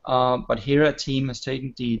 But here a team has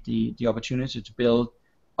taken the opportunity to build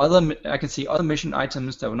I can see other mission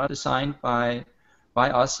items that were not designed by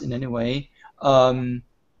us in any way. And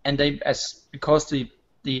because the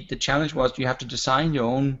challenge was you have to design your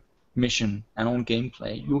own mission and own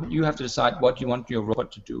gameplay. You have to decide what you want your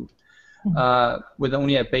robot to do, with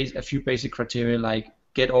only a few basic criteria like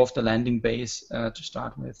get off the landing base to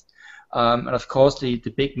start with. And of course the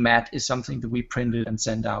big mat is something that we printed and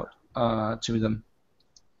sent out to them,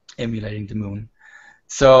 emulating the moon.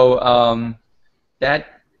 So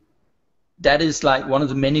that is like one of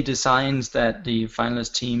the many designs that the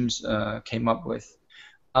finalist teams came up with.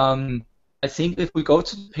 I think if we go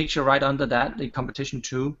to the picture right under that, the competition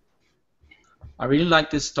 2, I really like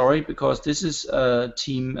this story because this is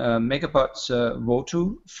Team MoonBots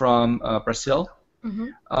Votu from Brazil.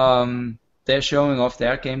 They're showing off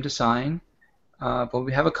their game design, but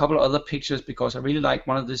we have a couple of other pictures because I really like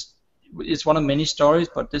one of this. It's one of many stories,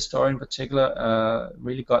 but this story in particular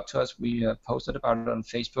really got to us. We posted about it on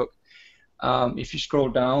Facebook. If you scroll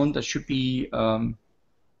down, there should be the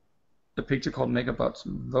picture called MoonBots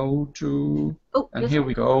Votu, and here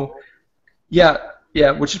we go. Yeah,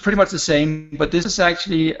 which is pretty much the same, but this is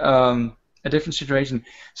actually a different situation.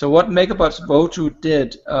 So what MoonBots Votu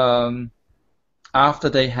did after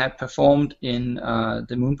they had performed in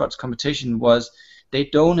the MoonBots competition was they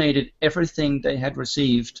donated everything they had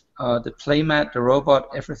received, the playmat, the robot,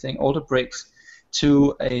 everything, all the bricks,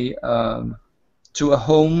 to a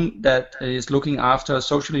home that is looking after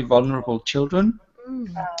socially vulnerable children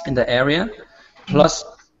in the area. Plus,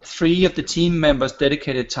 3 of the team members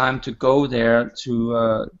dedicated time to go there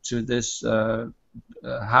to this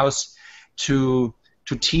house to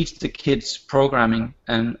teach the kids programming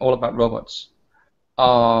and all about robots.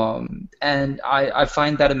 And I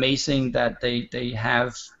find that amazing that they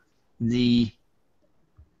have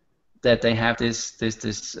that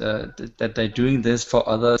they're doing this for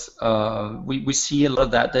others. We see a lot of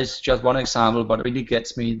that. There's just one example, but it really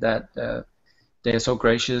gets me that they are so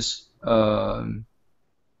gracious. It's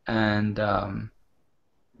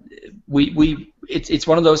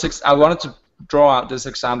one of those. I wanted to draw out this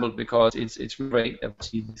example because it's great that we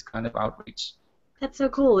see this kind of outreach. That's so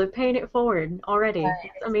cool. They're paying it forward already. Right.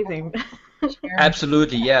 It's amazing. Sure.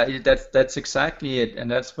 Absolutely, yeah. That's exactly it,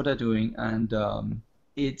 and that's what they're doing. And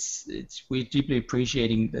we're deeply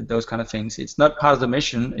appreciating those kind of things. It's not part of the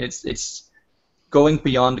mission. It's going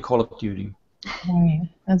beyond the Call of Duty. Right.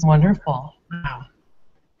 That's wonderful. Wow.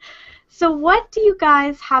 So what do you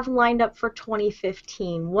guys have lined up for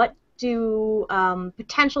 2015? What do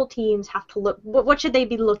potential teams have to look? What should they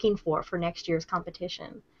be looking for next year's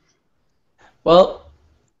competition? Well,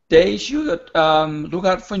 they should look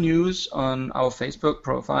out for news on our Facebook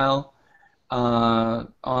profile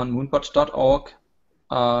on moonbots.org.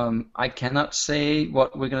 I cannot say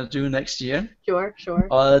what we're going to do next year. Sure.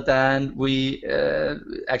 Other than we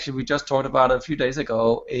just talked about it a few days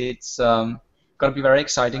ago. It's going to be very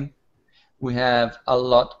exciting. We have a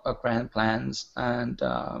lot of grand plans and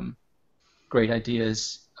great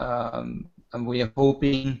ideas, and we are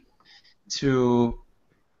hoping to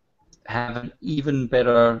have an even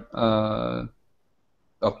better or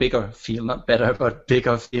bigger field, not better, but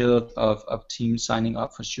bigger field of teams signing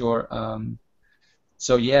up for sure.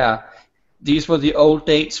 So yeah, these were the old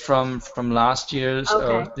dates from last year's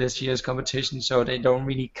or this year's competition, so they don't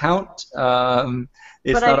really count.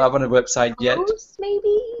 It's not up on the website yet. Close,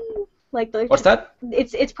 maybe? Like What's that?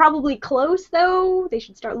 It's probably close though. They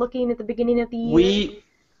should start looking at the beginning of the year.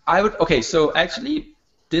 Okay, so actually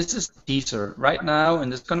this is a teaser. Right now in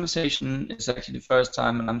this conversation is actually the first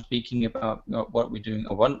time and I'm speaking about what we're doing,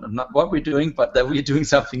 or not what we're doing, but that we're doing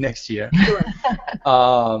something next year. Sure.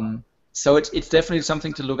 So it's definitely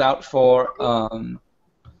something to look out for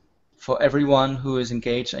everyone who is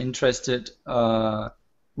engaged and interested.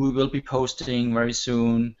 We will be posting very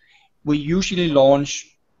soon. We usually launch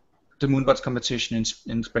the MoonBots competition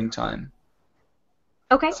in springtime.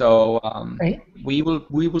 Okay. So Great. we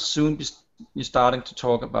will soon be starting to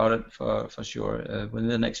talk about it for sure within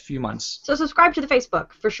the next few months. So subscribe to the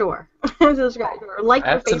Facebook for sure. Subscribe or like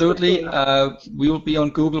Absolutely. the Facebook page. We will be on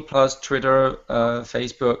Google+, Twitter,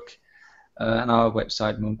 Facebook, and our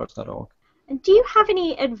website moonbots.org. And do you have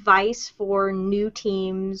any advice for new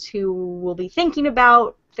teams who will be thinking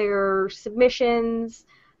about their submissions?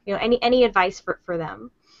 Any advice for them?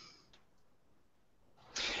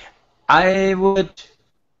 I would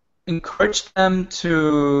encourage them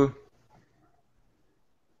to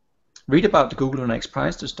read about the Google Lunar X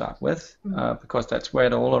Prize to start with, because that's where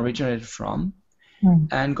it all originated from.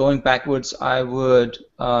 And going backwards, I would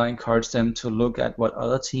encourage them to look at what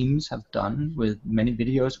other teams have done with many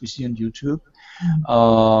videos we see on YouTube.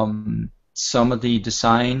 Some of the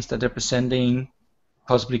designs that they're presenting,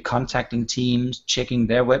 possibly contacting teams, checking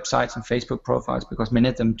their websites and Facebook profiles, because many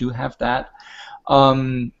of them do have that.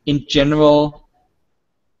 In general,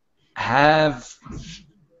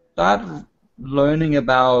 start learning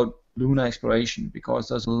about lunar exploration, because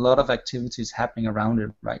there's a lot of activities happening around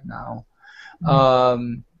it right now.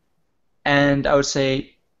 And I would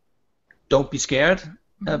say don't be scared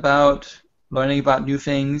about learning about new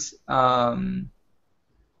things,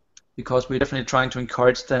 because we're definitely trying to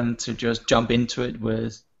encourage them to just jump into it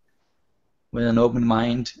with an open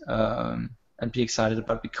mind and be excited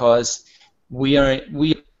about it, because we are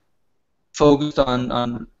focused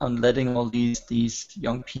on letting all these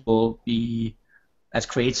young people be as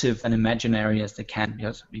creative and imaginary as they can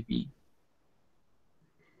possibly be.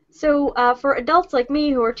 So for adults like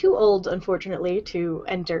me who are too old, unfortunately, to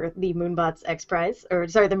enter the MoonBots X Prize, or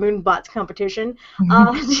sorry, the MoonBots competition,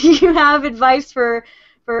 do you have advice for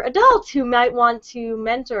adults who might want to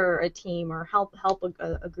mentor a team or help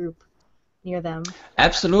a group near them?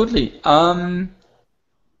 Absolutely.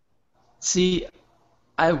 See,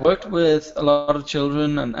 I worked with a lot of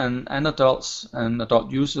children and adults and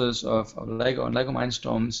adult users of Lego and Lego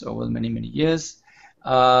Mindstorms over many years.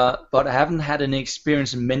 But I haven't had any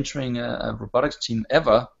experience in mentoring a robotics team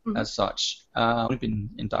ever as such. I've only been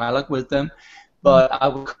in dialogue with them. But I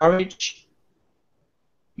would encourage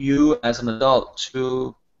you as an adult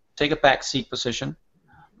to take a backseat position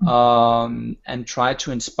and try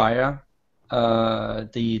to inspire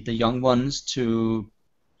the young ones to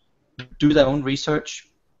do their own research,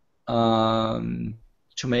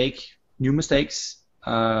 to make new mistakes,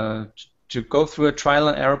 to go through a trial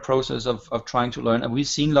and error process of trying to learn. And we've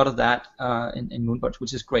seen a lot of that in MoonBots,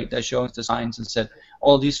 which is great. They're showing us the science and said,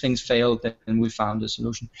 all these things failed, and we found a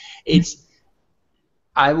solution.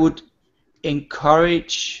 I would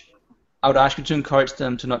ask you to encourage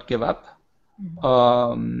them to not give up,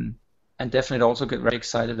 and definitely also get very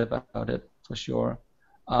excited about it, for sure,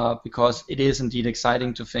 because it is indeed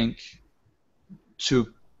exciting to think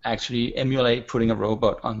to actually emulate putting a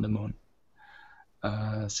robot on the moon.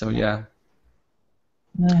 So yeah.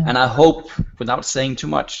 And I hope, without saying too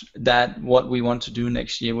much, that what we want to do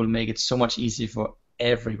next year will make it so much easier for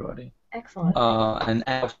everybody. Excellent. And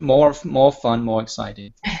more fun, more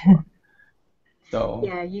exciting. So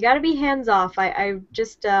yeah, you got to be hands off. I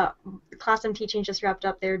just the class I'm teaching just wrapped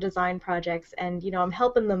up their design projects, and I'm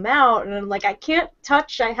helping them out, and I'm like, I can't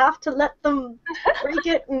touch. I have to let them break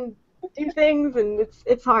it and do things, and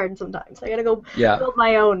it's hard sometimes. I gotta go build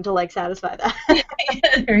my own to satisfy that.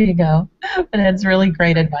 There you go. But that's really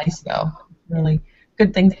great advice, though. Really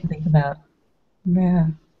good things to think about. Yeah.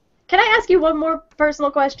 Can I ask you one more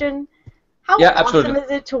personal question? How awesome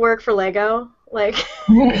is it to work for Lego?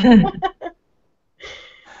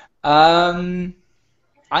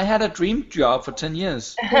 I had a dream job for 10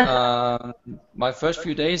 years. My first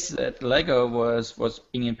few days at Lego was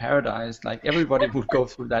being in paradise. Everybody would go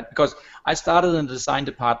through that, because I started in the design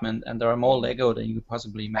department, and there are more Lego than you could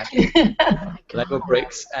possibly imagine. Lego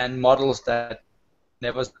bricks and models that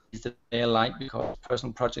never sees the daylight because of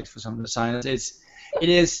personal projects for some designers. It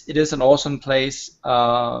is an awesome place,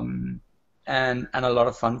 and a lot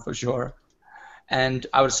of fun, for sure. And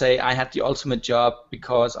I would say I had the ultimate job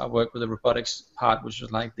because I worked with the robotics part, which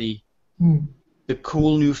was the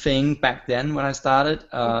cool new thing back then when I started.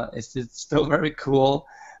 It's still very cool,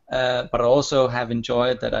 but I also have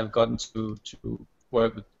enjoyed that I've gotten to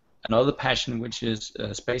work with another passion, which is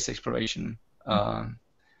space exploration,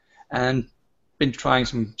 and been trying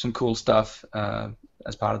some cool stuff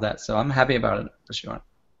as part of that. So I'm happy about it, for sure.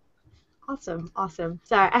 Awesome.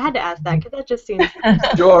 Sorry, I had to ask that because that just seems.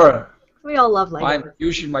 Sure. We all love Lego.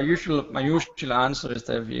 My usual answer is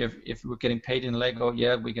that if we're getting paid in Lego,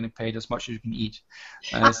 yeah, we're getting paid as much as you can eat.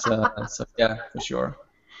 So yeah, for sure.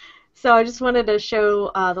 So I just wanted to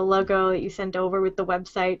show the logo that you sent over with the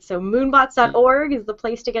website. So moonbots.org is the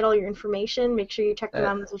place to get all your information. Make sure you check them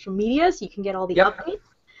out on social media so you can get all the updates.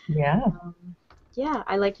 Yeah. Yeah,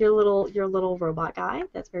 I like your little robot guy.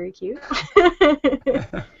 That's very cute.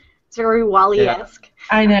 It's very Wall-E-esque.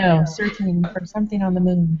 I know, searching for something on the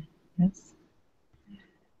moon. Yes.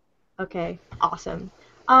 Okay, awesome.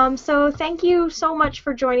 So thank you so much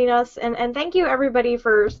for joining us, and thank you everybody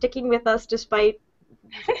for sticking with us despite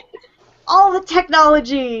all the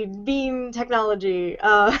technology, beam technology.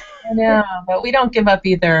 I know, but we don't give up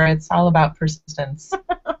either. It's all about persistence.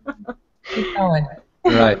 Keep going.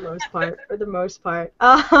 Right. For the most part.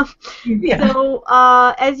 Yeah. So,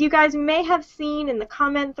 as you guys may have seen in the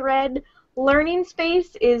comment thread, Learning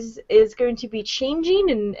Space is going to be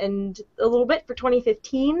changing and a little bit for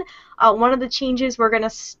 2015. One of the changes we're going to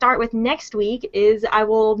start with next week is I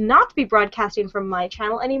will not be broadcasting from my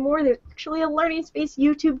channel anymore. There's actually a Learning Space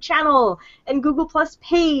YouTube channel and Google Plus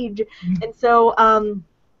page. And so,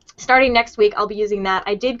 starting next week, I'll be using that.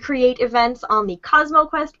 I did create events on the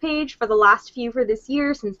CosmoQuest page for the last few for this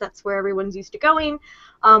year, since that's where everyone's used to going.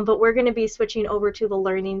 But we're going to be switching over to the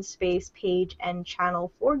Learning Space page and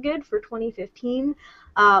channel for good for 2015.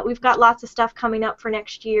 We've got lots of stuff coming up for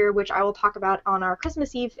next year, which I will talk about on our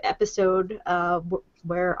Christmas Eve episode,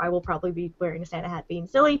 where I will probably be wearing a Santa hat being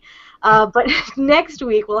silly. But next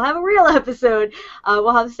week, we'll have a real episode.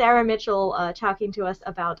 We'll have Sarah Mitchell talking to us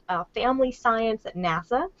about family science at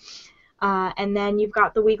NASA. And then you've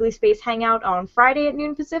got the weekly Space Hangout on Friday at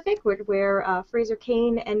noon Pacific, where Fraser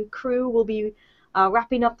Kane and crew will be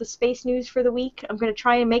wrapping up the space news for the week. I'm going to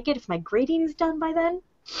try and make it if my grading is done by then.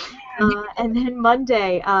 And then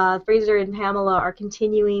Monday, Fraser and Pamela are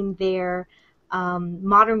continuing their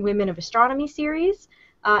Modern Women of Astronomy series.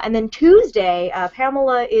 And then Tuesday,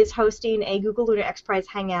 Pamela is hosting a Google Lunar X Prize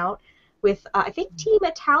Hangout with, I think, Team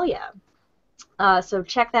Italia. So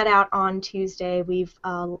check that out on Tuesday.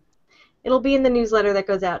 It'll be in the newsletter that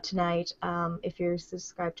goes out tonight if you're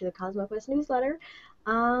subscribed to the CosmoQuest newsletter.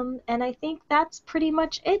 And I think that's pretty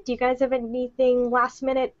much it. Do you guys have anything last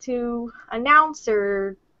minute to announce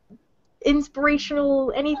or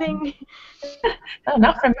inspirational anything? Oh,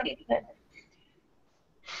 not from me.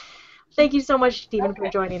 Thank you so much, Stephen, for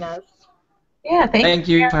joining us. Yeah, Thank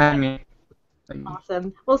you for having me.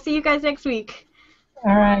 Awesome. We'll see you guys next week.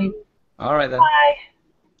 All right. All right then. Bye.